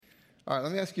All right,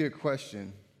 let me ask you a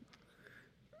question.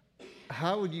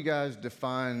 How would you guys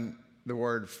define the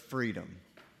word freedom?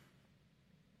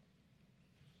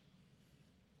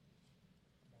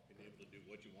 Being able to do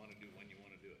what you want to do when you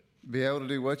want to do it. Be able to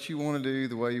do what you want to do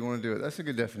the way you want to do it. That's a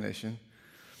good definition.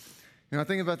 I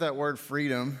think about that word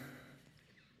freedom,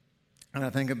 and I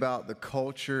think about the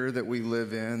culture that we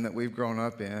live in, that we've grown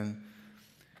up in,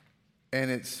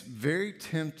 and it's very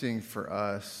tempting for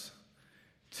us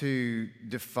to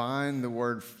define the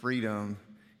word freedom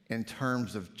in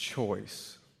terms of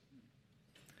choice.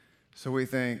 So we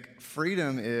think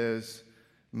freedom is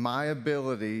my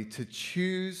ability to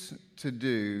choose to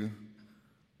do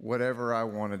whatever I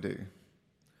want to do,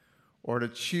 or to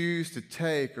choose to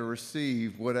take or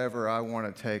receive whatever I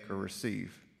want to take or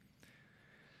receive.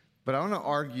 But I want to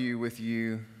argue with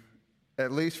you,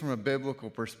 at least from a biblical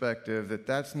perspective, that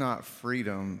that's not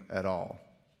freedom at all.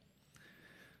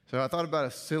 So I thought about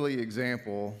a silly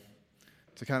example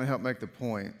to kind of help make the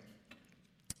point.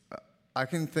 I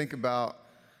can think about,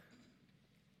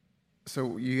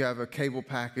 so you have a cable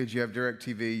package, you have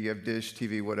DirecTV, you have Dish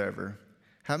TV, whatever.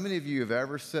 How many of you have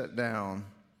ever sat down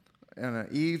in an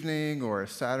evening or a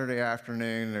Saturday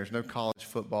afternoon, there's no college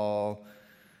football,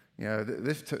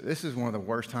 this is one of the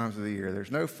worst times of the year.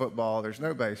 There's no football, there's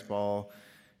no baseball,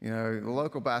 the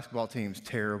local basketball team's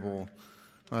terrible.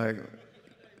 Like,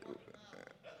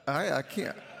 I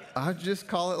can't. I just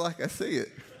call it like I see it.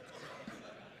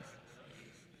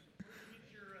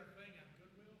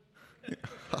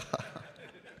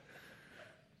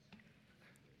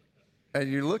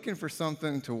 And you're looking for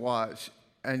something to watch,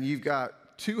 and you've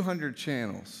got 200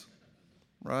 channels,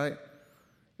 right?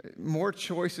 More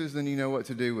choices than you know what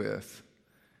to do with.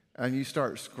 And you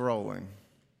start scrolling.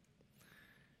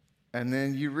 And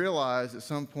then you realize at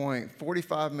some point,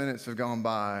 45 minutes have gone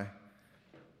by,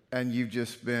 and you've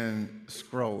just been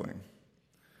scrolling.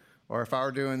 Or if I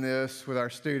were doing this with our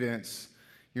students,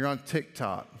 you're on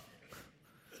TikTok,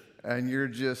 and you're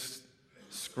just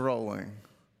scrolling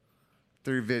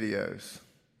through videos.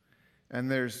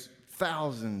 And there's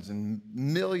thousands and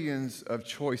millions of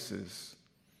choices.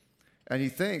 And you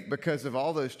think because of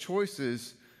all those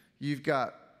choices, you've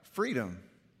got freedom.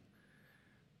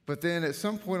 But then at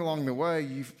some point along the way,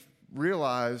 you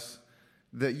realize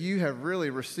that you have really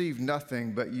received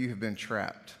nothing, but you have been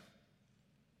trapped.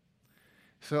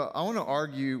 So I want to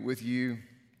argue with you,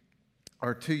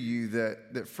 or to you,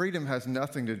 that freedom has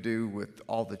nothing to do with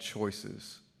all the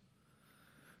choices.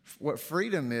 What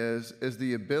freedom is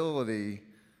the ability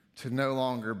to no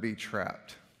longer be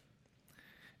trapped.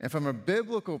 And from a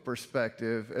biblical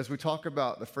perspective, as we talk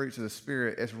about the fruits of the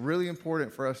Spirit, it's really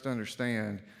important for us to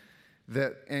understand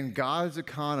that in God's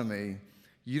economy,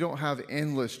 you don't have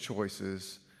endless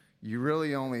choices. You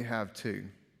really only have two.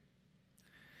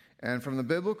 And from the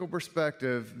biblical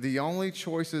perspective, the only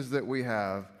choices that we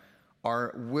have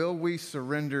are, will we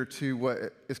surrender to what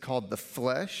is called the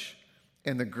flesh?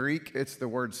 In the Greek, it's the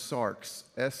word sarx,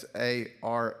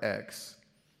 S-A-R-X.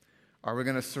 Are we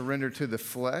going to surrender to the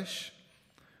flesh,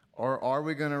 or are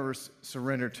we going to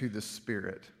surrender to the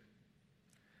Spirit?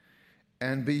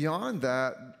 And beyond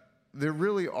that, there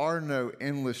really are no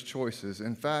endless choices.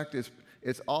 In fact,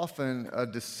 it's often a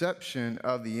deception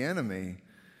of the enemy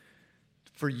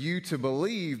for you to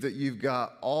believe that you've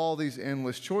got all these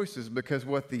endless choices, because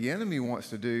what the enemy wants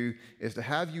to do is to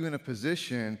have you in a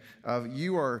position of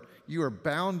you are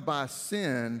bound by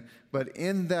sin, but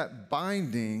in that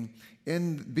binding,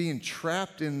 in being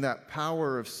trapped in that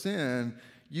power of sin,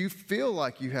 you feel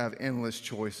like you have endless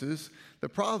choices. The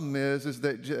problem is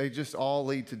that they just all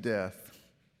lead to death.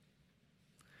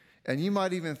 And you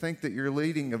might even think that you're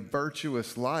leading a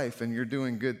virtuous life and you're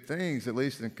doing good things, at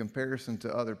least in comparison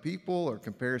to other people or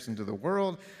comparison to the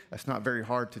world. That's not very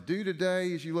hard to do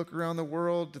today as you look around the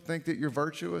world, to think that you're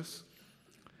virtuous.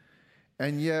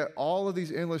 And yet all of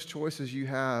these endless choices you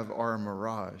have are a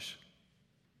mirage.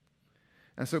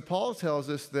 And so Paul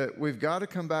tells us that we've got to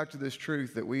come back to this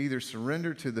truth that we either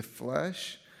surrender to the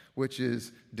flesh, which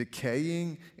is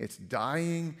decaying, it's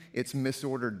dying, it's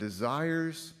misordered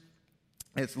desires,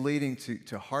 it's leading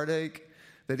to heartache,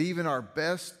 that even our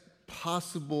best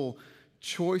possible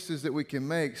choices that we can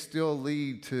make still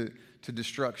lead to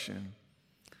destruction.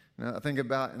 Now, I think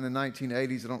about in the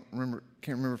 1980s,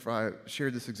 can't remember if I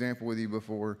shared this example with you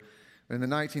before. In the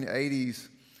 1980s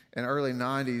and early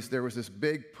 90s, there was this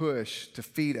big push to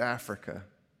feed Africa.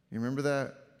 You remember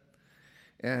that?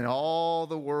 And all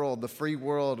the world, the free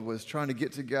world, was trying to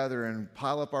get together and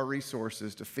pile up our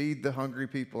resources to feed the hungry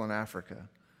people in Africa.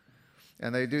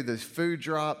 And they do these food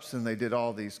drops, and they did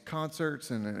all these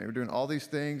concerts, and they were doing all these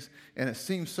things, and it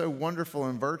seemed so wonderful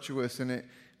and virtuous, and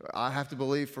I have to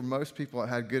believe for most people it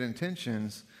had good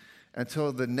intentions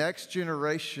until the next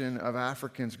generation of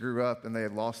Africans grew up and they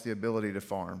had lost the ability to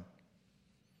farm.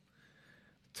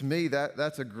 To me,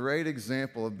 that's a great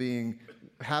example of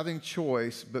having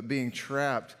choice, but being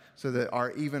trapped so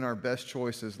that even our best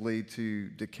choices lead to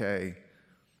decay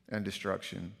and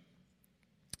destruction.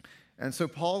 And so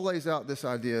Paul lays out this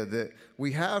idea that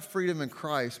we have freedom in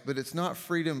Christ, but it's not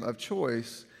freedom of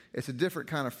choice. It's a different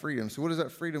kind of freedom. So what does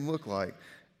that freedom look like?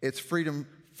 It's freedom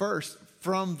first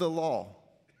from the law.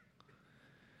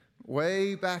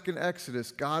 Way back in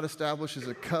Exodus, God establishes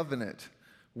a covenant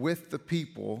with the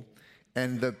people,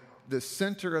 and the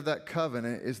center of that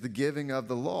covenant is the giving of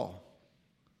the law.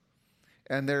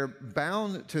 And they're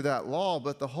bound to that law,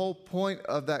 but the whole point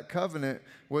of that covenant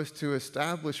was to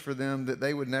establish for them that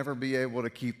they would never be able to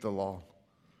keep the law.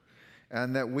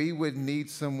 And that we would need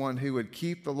someone who would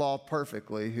keep the law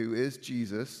perfectly, who is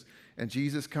Jesus. And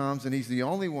Jesus comes, and he's the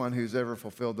only one who's ever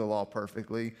fulfilled the law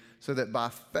perfectly, so that by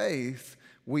faith,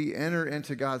 we enter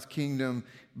into God's kingdom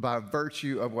by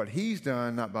virtue of what he's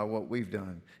done, not by what we've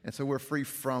done. And so we're free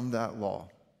from that law.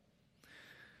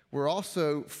 We're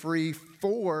also free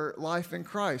for life in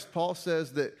Christ. Paul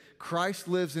says that Christ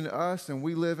lives in us and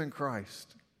we live in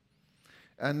Christ.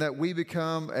 And that we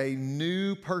become a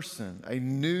new person, a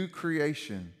new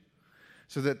creation.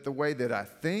 So that the way that I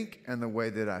think and the way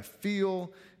that I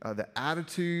feel, the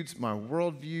attitudes, my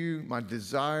worldview, my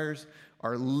desires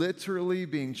are literally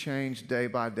being changed day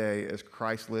by day as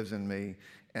Christ lives in me.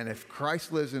 And if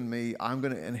Christ lives in me, I'm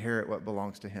going to inherit what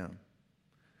belongs to him.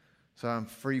 So I'm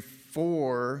free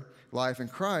for life in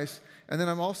Christ. And then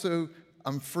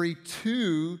I'm free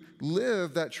to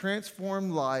live that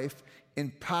transformed life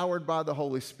empowered by the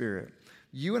Holy Spirit.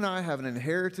 You and I have an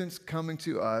inheritance coming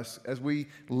to us as we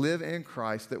live in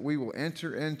Christ, that we will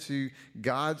enter into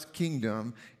God's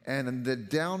kingdom. And the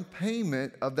down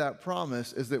payment of that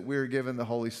promise is that we're given the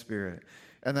Holy Spirit.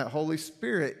 And that Holy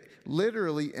Spirit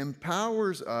literally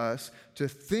empowers us to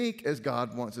think as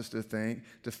God wants us to think,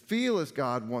 to feel as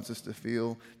God wants us to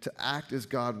feel, to act as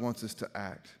God wants us to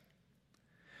act.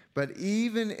 But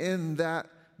even in that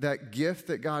gift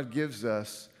that God gives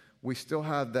us, we still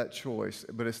have that choice,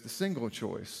 but it's the single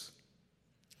choice.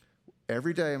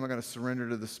 Every day, am I going to surrender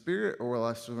to the Spirit, or will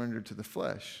I surrender to the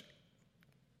flesh?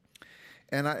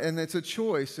 And it's a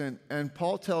choice, and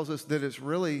Paul tells us that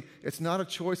it's not a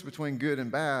choice between good and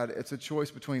bad, it's a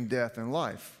choice between death and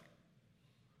life.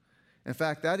 In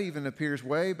fact, that even appears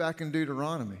way back in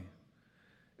Deuteronomy.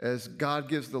 As God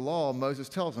gives the law, Moses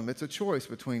tells them it's a choice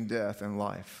between death and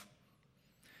life.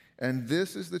 And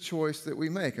this is the choice that we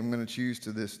make. I'm going to choose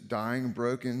to this dying,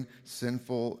 broken,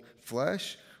 sinful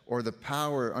flesh, or the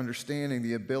power, understanding,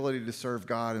 the ability to serve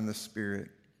God in the Spirit.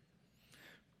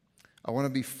 I want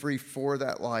to be free for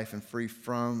that life and free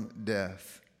from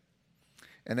death.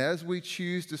 And as we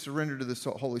choose to surrender to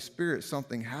the Holy Spirit,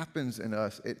 something happens in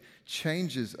us. It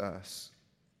changes us.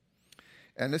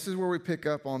 And this is where we pick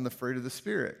up on the fruit of the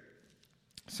Spirit.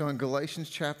 So in Galatians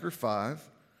chapter 5,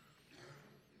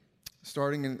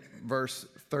 starting in verse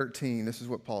 13, this is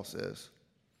what Paul says.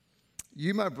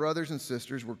 You, my brothers and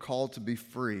sisters, were called to be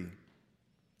free.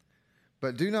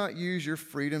 But do not use your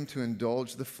freedom to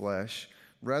indulge the flesh.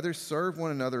 Rather, serve one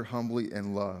another humbly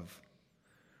in love.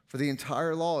 For the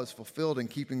entire law is fulfilled in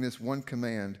keeping this one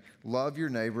command: love your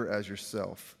neighbor as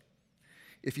yourself.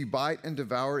 If you bite and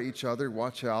devour each other,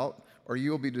 watch out, or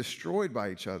you will be destroyed by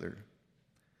each other.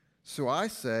 So I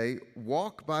say,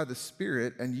 walk by the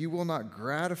Spirit, and you will not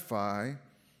gratify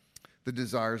the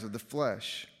desires of the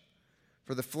flesh.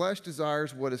 For the flesh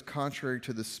desires what is contrary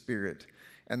to the Spirit,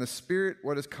 and the Spirit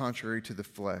what is contrary to the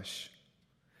flesh.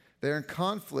 They are in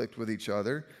conflict with each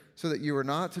other, so that you are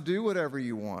not to do whatever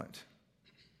you want.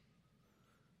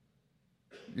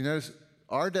 You notice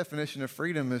our definition of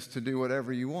freedom is to do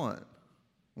whatever you want.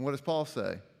 And what does Paul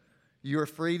say? You are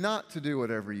free not to do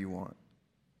whatever you want.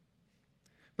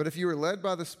 But if you are led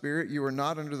by the Spirit, you are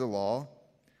not under the law.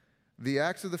 The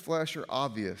acts of the flesh are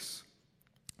obvious: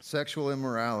 sexual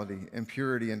immorality,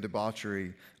 impurity and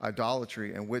debauchery,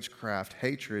 idolatry and witchcraft,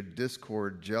 hatred,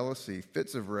 discord, jealousy,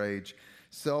 fits of rage,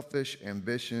 selfish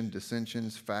ambition,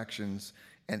 dissensions, factions,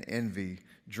 and envy,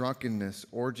 drunkenness,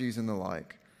 orgies, and the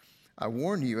like. I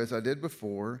warn you, as I did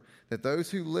before, that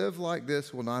those who live like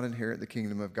this will not inherit the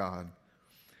kingdom of God.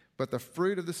 But the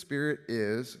fruit of the Spirit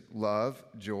is love,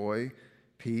 joy,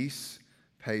 peace,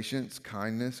 patience,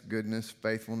 kindness, goodness,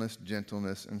 faithfulness,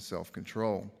 gentleness, and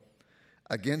self-control.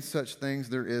 Against such things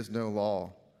there is no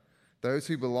law. Those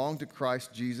who belong to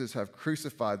Christ Jesus have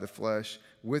crucified the flesh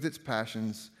with its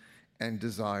passions and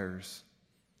desires.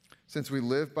 Since we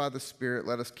live by the Spirit,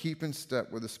 let us keep in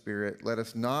step with the Spirit. Let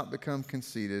us not become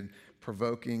conceited,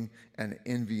 provoking and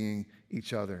envying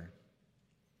each other.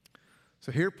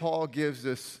 So here Paul gives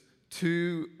us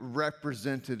two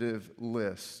representative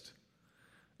lists.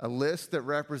 A list that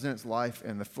represents life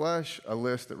in the flesh, a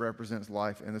list that represents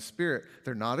life in the Spirit.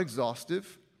 They're not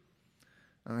exhaustive.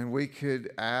 I mean, we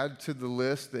could add to the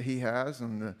list that he has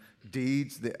on the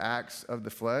deeds, the acts of the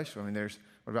flesh. I mean,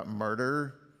 what about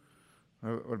murder?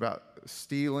 What about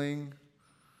stealing,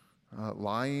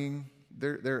 lying?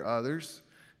 There are others.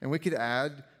 And we could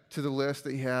add to the list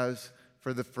that he has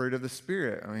for the fruit of the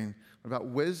Spirit. I mean, what about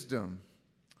wisdom?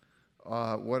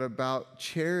 What about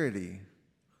charity?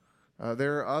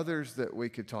 There are others that we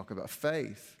could talk about.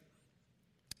 Faith.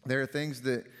 There are things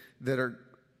that are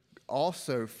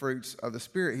also fruits of the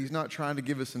Spirit. He's not trying to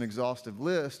give us an exhaustive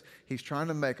list. He's trying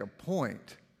to make a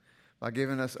point by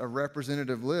giving us a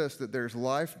representative list that there's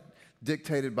life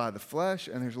dictated by the flesh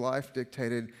and there's life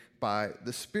dictated by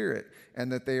the Spirit,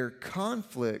 and that they are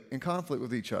in conflict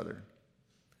with each other.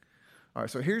 All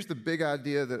right, so here's the big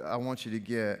idea that I want you to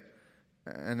get,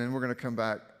 and then we're going to come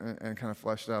back and kind of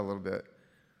flesh it out a little bit.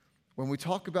 When we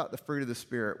talk about the fruit of the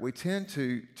Spirit, we tend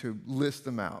to list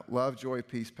them out: love, joy,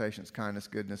 peace, patience, kindness,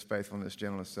 goodness, faithfulness,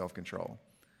 gentleness, self-control.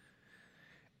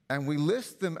 And we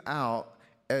list them out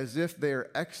as if they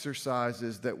are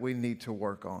exercises that we need to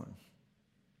work on.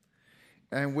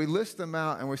 And we list them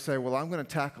out and we say, well, I'm going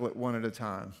to tackle it one at a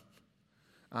time.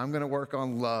 I'm going to work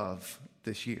on love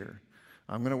this year.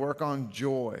 I'm going to work on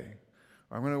joy.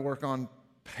 I'm going to work on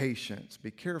patience.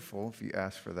 Be careful if you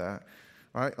ask for that.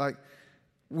 All right, like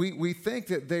we think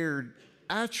that they're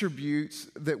attributes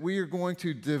that we are going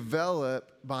to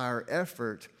develop by our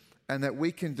effort and that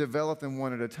we can develop them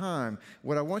one at a time.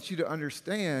 What I want you to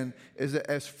understand is that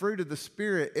as fruit of the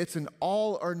Spirit, it's an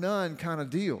all or none kind of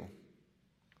deal.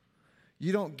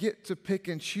 You don't get to pick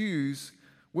and choose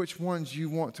which ones you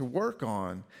want to work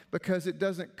on because it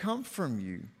doesn't come from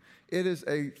you. It is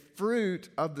a fruit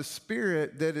of the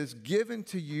Spirit that is given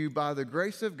to you by the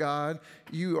grace of God.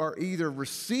 You are either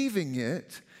receiving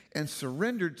it and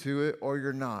surrendered to it, or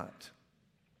you're not.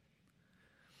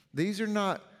 These are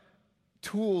not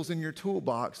tools in your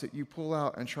toolbox that you pull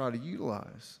out and try to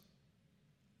utilize.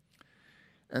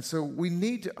 And so we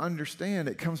need to understand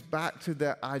it comes back to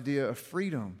that idea of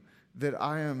freedom, that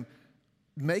I am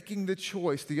making the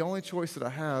choice, the only choice that I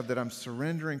have, that I'm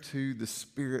surrendering to the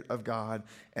Spirit of God.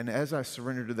 And as I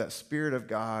surrender to that Spirit of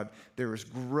God, there is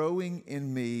growing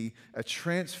in me a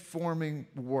transforming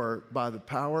work by the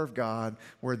power of God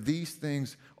where these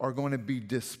things are going to be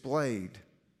displayed.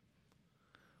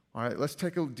 All right, let's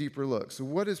take a deeper look. So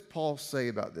what does Paul say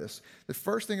about this? The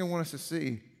first thing I want us to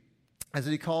see is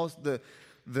that he calls the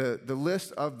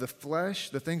list of the flesh,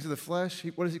 the things of the flesh,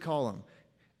 what does he call them?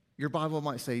 Your Bible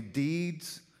might say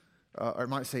deeds, or it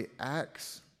might say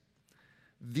acts.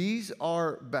 These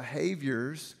are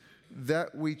behaviors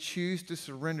that we choose to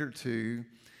surrender to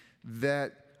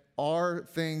that are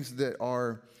things that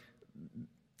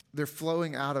they're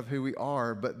flowing out of who we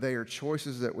are, but they are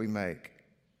choices that we make.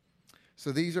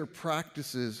 So these are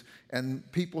practices,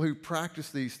 and people who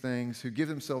practice these things, who give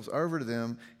themselves over to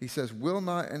them, he says, will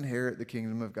not inherit the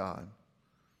kingdom of God.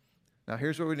 Now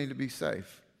here's where we need to be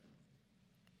safe.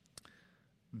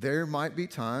 There might be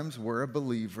times where a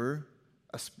believer,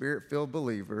 a Spirit-filled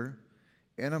believer,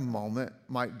 in a moment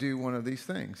might do one of these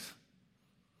things.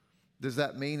 Does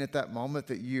that mean at that moment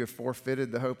that you have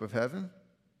forfeited the hope of heaven?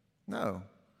 No.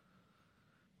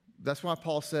 That's why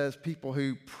Paul says people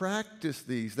who practice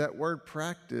these, that word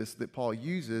practice that Paul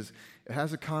uses, it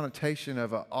has a connotation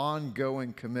of an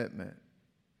ongoing commitment.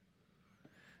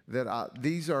 That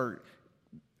these are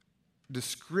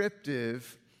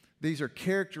descriptive. These are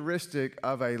characteristic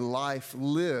of a life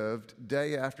lived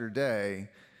day after day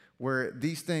where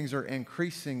these things are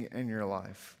increasing in your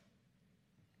life.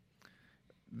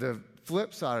 The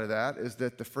flip side of that is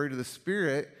that the fruit of the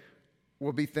Spirit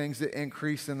will be things that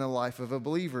increase in the life of a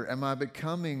believer. Am I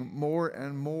becoming more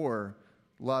and more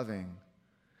loving?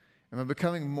 Am I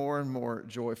becoming more and more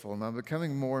joyful? Am I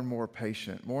becoming more and more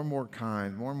patient, more and more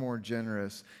kind, more and more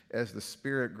generous as the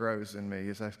Spirit grows in me,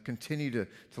 as I continue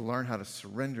to learn how to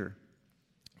surrender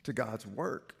to God's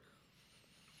work?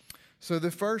 So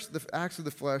the acts of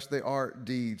the flesh, they are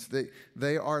deeds.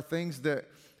 They are things that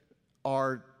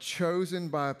are chosen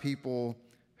by people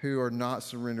who are not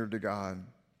surrendered to God.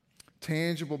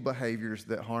 Tangible behaviors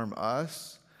that harm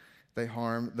us, they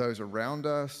harm those around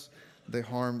us, they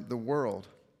harm the world.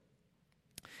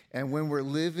 And when we're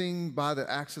living by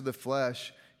the acts of the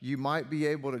flesh, you might be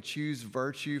able to choose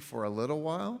virtue for a little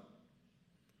while,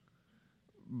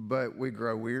 but we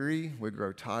grow weary, we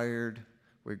grow tired,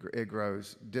 it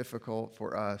grows difficult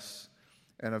for us,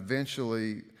 and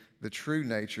eventually the true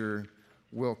nature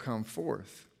will come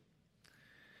forth.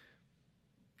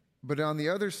 But on the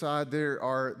other side, there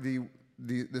are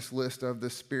this list of the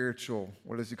spiritual,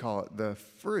 what does he call it? The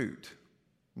fruit,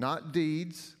 not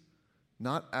deeds,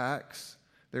 not acts.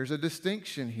 There's a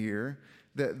distinction here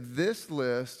that this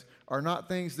list are not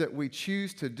things that we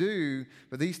choose to do,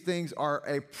 but these things are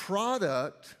a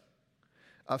product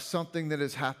of something that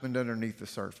has happened underneath the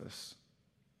surface.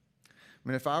 I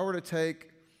mean, if I were to take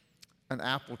an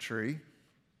apple tree,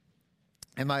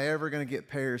 am I ever going to get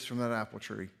pears from that apple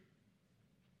tree?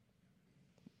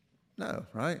 No,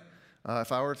 right?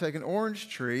 If I were to take an orange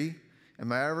tree,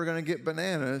 am I ever going to get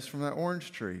bananas from that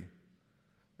orange tree?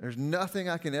 There's nothing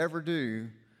I can ever do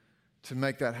to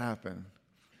make that happen.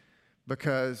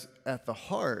 Because at the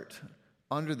heart,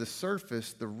 under the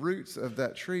surface, the roots of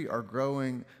that tree are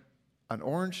growing an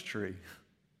orange tree.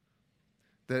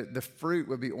 The fruit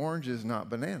would be oranges, not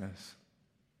bananas.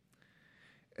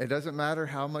 It doesn't matter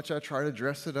how much I try to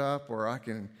dress it up, or I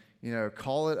can,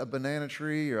 call it a banana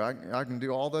tree, or I can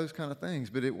do all those kind of things,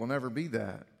 but it will never be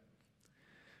that.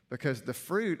 Because the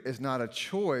fruit is not a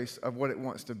choice of what it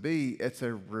wants to be. It's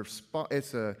a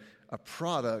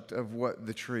product of what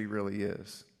the tree really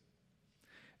is.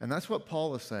 And that's what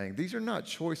Paul is saying. These are not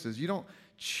choices. You don't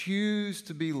choose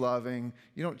to be loving.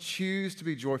 You don't choose to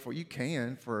be joyful. You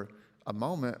can for a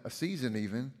moment, a season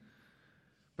even.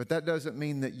 But that doesn't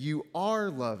mean that you are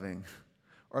loving,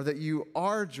 or that you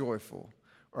are joyful,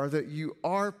 or that you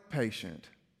are patient.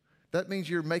 That means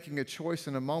you're making a choice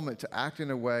in a moment to act in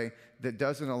a way that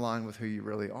doesn't align with who you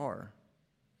really are.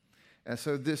 And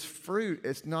so this fruit,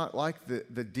 it's not like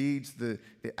the deeds, the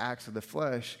acts of the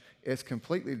flesh. It's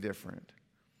completely different.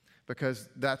 Because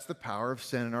that's the power of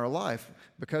sin in our life.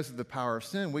 Because of the power of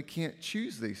sin, we can't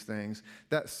choose these things.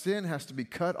 That sin has to be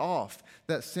cut off.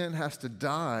 That sin has to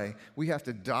die. We have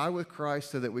to die with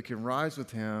Christ so that we can rise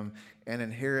with him and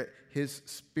inherit his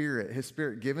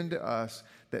Spirit given to us,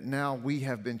 that now we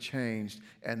have been changed,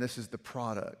 and this is the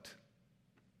product.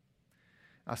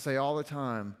 I say all the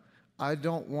time, I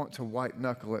don't want to white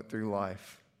knuckle it through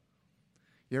life.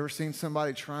 You ever seen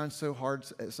somebody trying so hard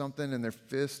at something and their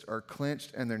fists are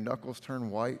clenched and their knuckles turn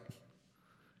white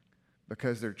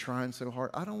because they're trying so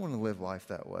hard? I don't want to live life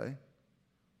that way.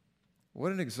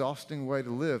 What an exhausting way to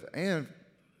live, and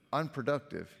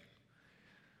unproductive.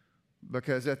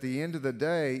 Because at the end of the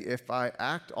day, if I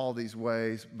act all these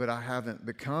ways, but I haven't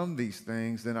become these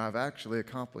things, then I've actually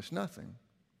accomplished nothing.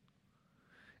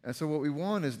 And so what we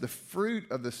want is the fruit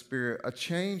of the Spirit, a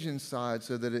change inside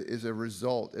so that it is a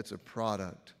result, it's a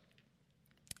product.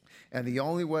 And the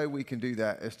only way we can do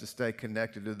that is to stay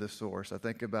connected to the source. I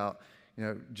think about,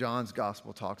 John's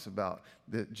gospel talks about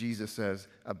that Jesus says,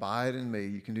 abide in me,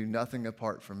 you can do nothing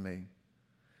apart from me.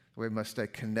 We must stay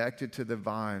connected to the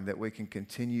vine that we can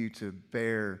continue to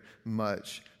bear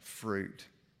much fruit.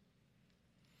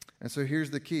 And so here's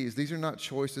the keys. These are not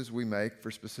choices we make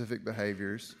for specific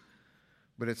behaviors,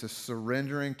 but it's a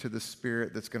surrendering to the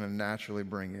Spirit that's going to naturally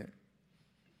bring it.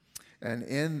 And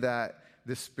in that,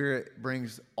 the Spirit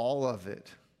brings all of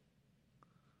it.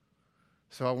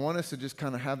 So I want us to just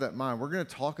kind of have that in mind. We're going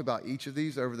to talk about each of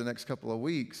these over the next couple of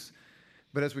weeks.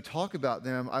 But as we talk about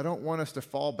them, I don't want us to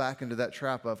fall back into that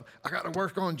trap of, I got to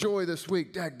work on joy this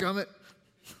week, dadgummit.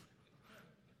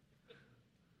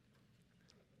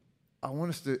 I want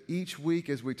us to, each week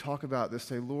as we talk about this,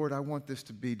 say, Lord, I want this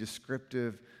to be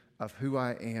descriptive of who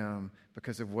I am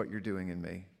because of what you're doing in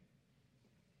me.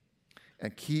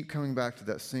 And keep coming back to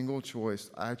that single choice.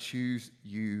 I choose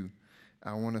you.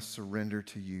 I want to surrender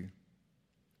to you.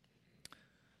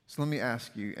 So let me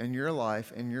ask you, in your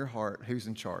life, in your heart, who's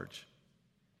in charge?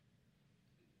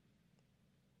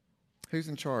 Who's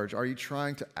in charge? Are you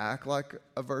trying to act like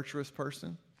a virtuous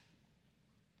person?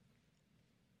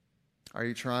 Are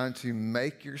you trying to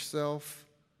make yourself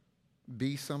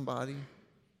be somebody?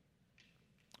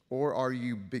 Or are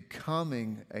you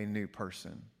becoming a new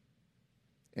person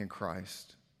in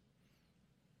Christ,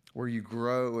 where you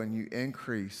grow and you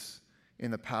increase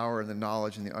in the power and the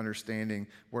knowledge and the understanding,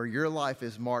 where your life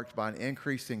is marked by an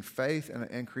increasing faith and an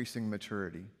increasing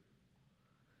maturity?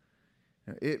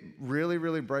 It really,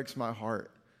 really breaks my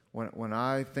heart when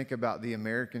I think about the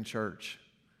American church,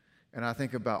 and I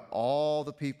think about all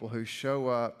the people who show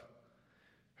up,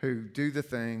 who do the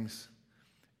things,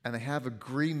 and they have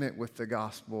agreement with the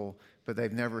gospel, but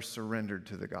they've never surrendered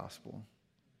to the gospel.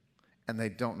 And they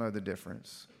don't know the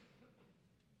difference.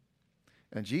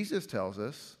 And Jesus tells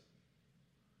us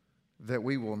that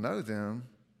we will know them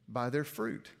by their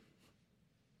fruit.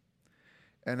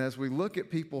 And as we look at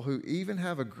people who even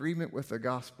have agreement with the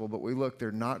gospel, but we look,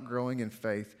 they're not growing in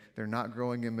faith, they're not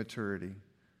growing in maturity,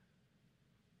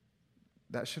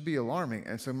 that should be alarming.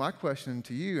 And so my question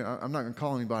to you, I'm not going to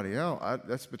call anybody out,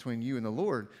 that's between you and the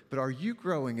Lord, but are you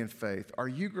growing in faith? Are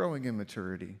you growing in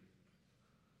maturity?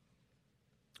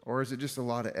 Or is it just a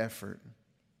lot of effort?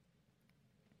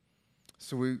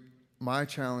 So my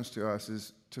challenge to us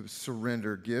is to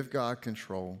surrender, give God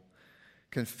control,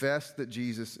 confess that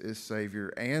Jesus is Savior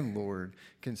and Lord,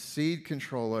 concede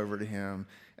control over to Him,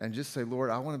 and just say, Lord,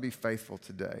 I want to be faithful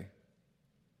today.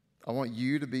 I want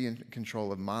you to be in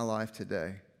control of my life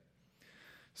today.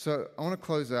 So I want to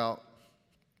close out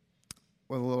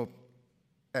with a little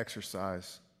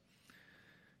exercise.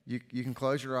 You can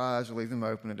close your eyes or leave them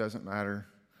open. It doesn't matter.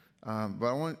 But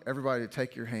I want everybody to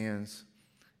take your hands,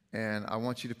 and I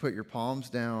want you to put your palms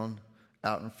down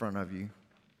out in front of you.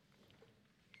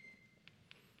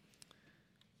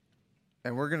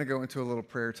 And we're going to go into a little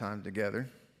prayer time together.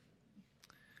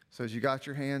 So as you got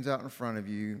your hands out in front of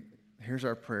you, here's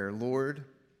our prayer. Lord,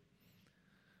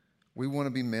 we want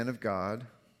to be men of God.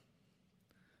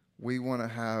 We want to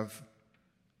have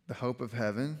the hope of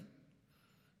heaven,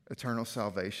 eternal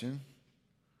salvation,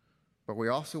 but we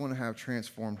also want to have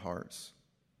transformed hearts.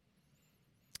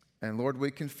 And Lord, we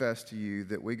confess to you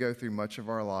that we go through much of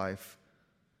our life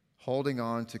holding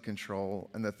on to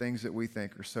control and the things that we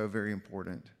think are so very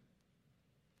important.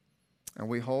 And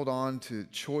we hold on to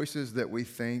choices that we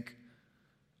think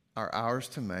are ours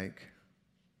to make,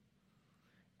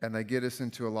 and they get us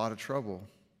into a lot of trouble.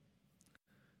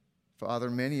 Father,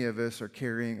 many of us are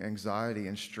carrying anxiety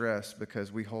and stress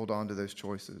because we hold on to those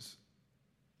choices.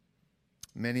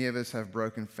 Many of us have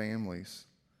broken families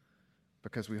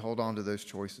because we hold on to those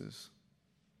choices.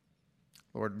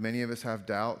 Lord, many of us have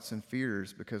doubts and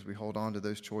fears because we hold on to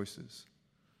those choices.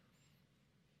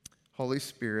 Holy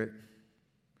Spirit,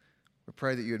 we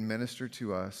pray that you would minister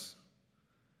to us.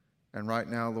 And right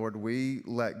now, Lord, we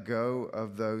let go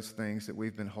of those things that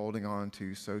we've been holding on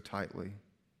to so tightly.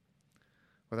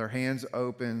 With our hands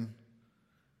open,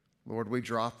 Lord, we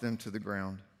drop them to the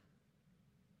ground.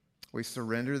 We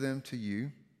surrender them to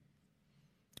you.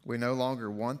 We no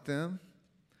longer want them.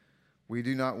 We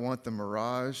do not want the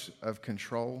mirage of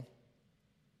control.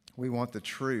 We want the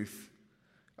truth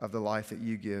of the life that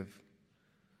you give.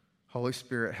 Holy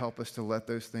Spirit, help us to let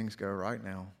those things go right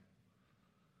now.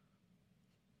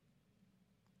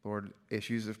 Lord,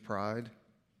 issues of pride,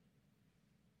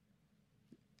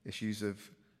 issues of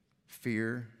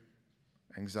fear,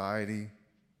 anxiety,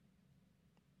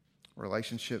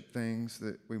 relationship things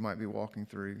that we might be walking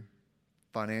through,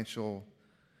 financial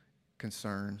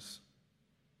concerns,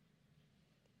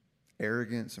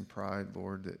 arrogance and pride,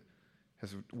 Lord, that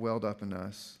has welled up in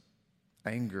us,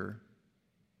 anger,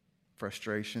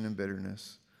 frustration and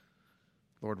bitterness.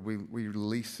 Lord, we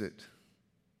release it.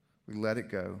 We let it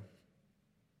go.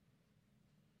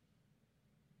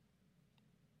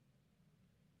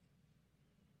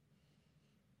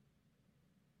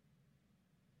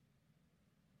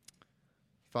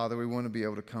 Father, we want to be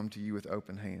able to come to you with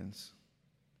open hands,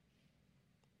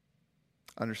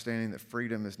 understanding that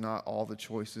freedom is not all the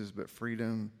choices, but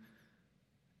freedom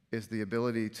is the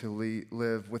ability to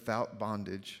live without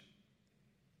bondage.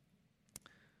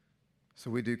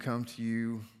 So we do come to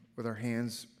you with our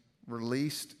hands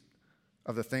released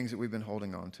of the things that we've been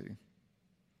holding on to.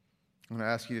 I'm going to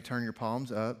ask you to turn your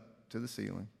palms up to the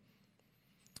ceiling.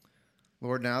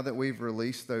 Lord, now that we've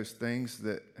released those things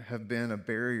that have been a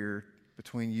barrier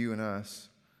between you and us,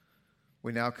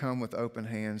 we now come with open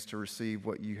hands to receive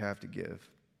what you have to give.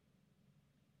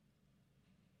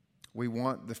 We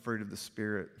want the fruit of the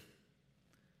Spirit.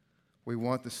 We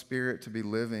want the Spirit to be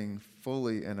living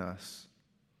fully in us.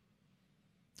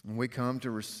 And we come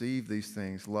to receive these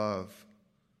things, love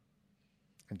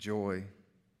and joy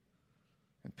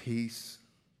and peace,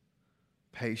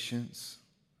 patience,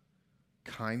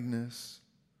 kindness,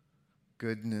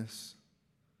 goodness,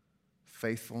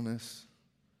 faithfulness,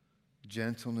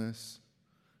 gentleness,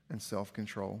 and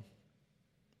self-control.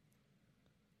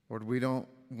 Lord, we don't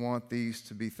want these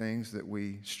to be things that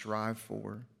we strive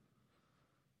for,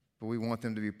 but we want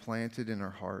them to be planted in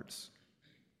our hearts.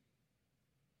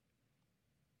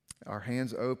 Our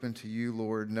hands open to you,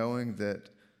 Lord, knowing that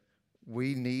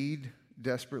we need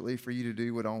desperately for you to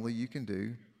do what only you can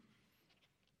do.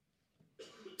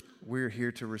 We're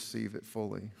here to receive it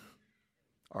fully.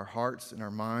 Our hearts and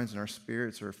our minds and our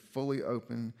spirits are fully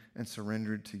open and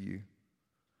surrendered to you.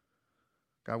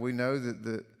 God, we know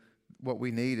that what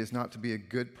we need is not to be a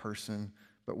good person,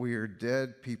 but we are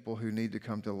dead people who need to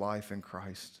come to life in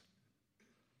Christ.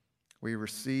 We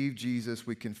receive Jesus.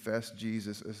 We confess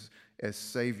Jesus as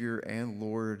Savior and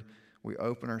Lord. We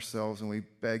open ourselves and we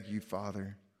beg you,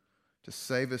 Father, to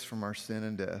save us from our sin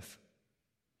and death.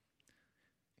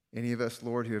 Any of us,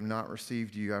 Lord, who have not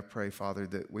received you, I pray, Father,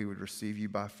 that we would receive you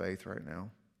by faith right now.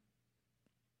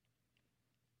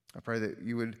 I pray that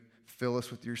you would fill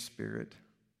us with your Spirit.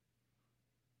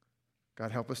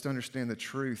 God, help us to understand the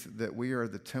truth that we are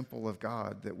the temple of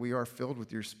God, that we are filled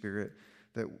with your Spirit,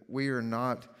 that we are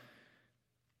not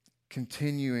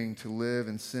continuing to live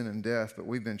in sin and death, but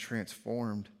we've been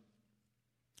transformed.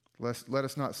 Let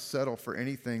us not settle for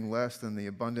anything less than the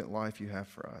abundant life you have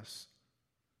for us.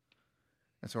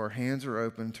 And so our hands are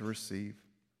open to receive.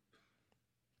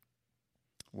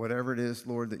 Whatever it is,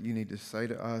 Lord, that you need to say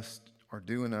to us or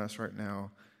do in us right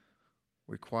now,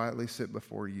 we quietly sit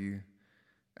before you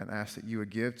and ask that you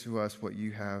would give to us what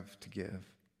you have to give.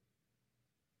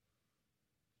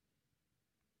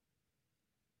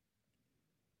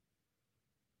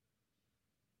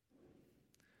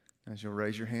 As you'll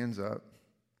raise your hands up,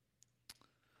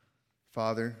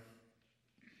 Father,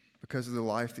 because of the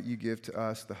life that you give to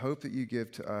us, the hope that you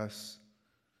give to us,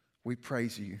 we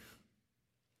praise you.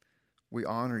 We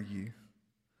honor you.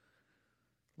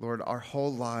 Lord, our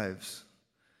whole lives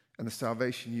and the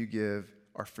salvation you give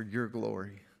are for your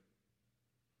glory.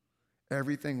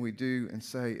 Everything we do and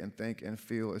say and think and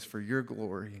feel is for your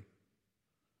glory.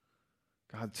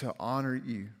 God, to honor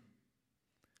you,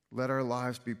 let our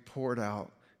lives be poured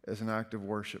out as an act of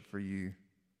worship for you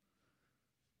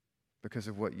because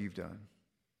of what you've done.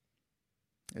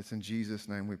 It's in Jesus'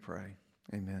 name we pray.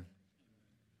 Amen.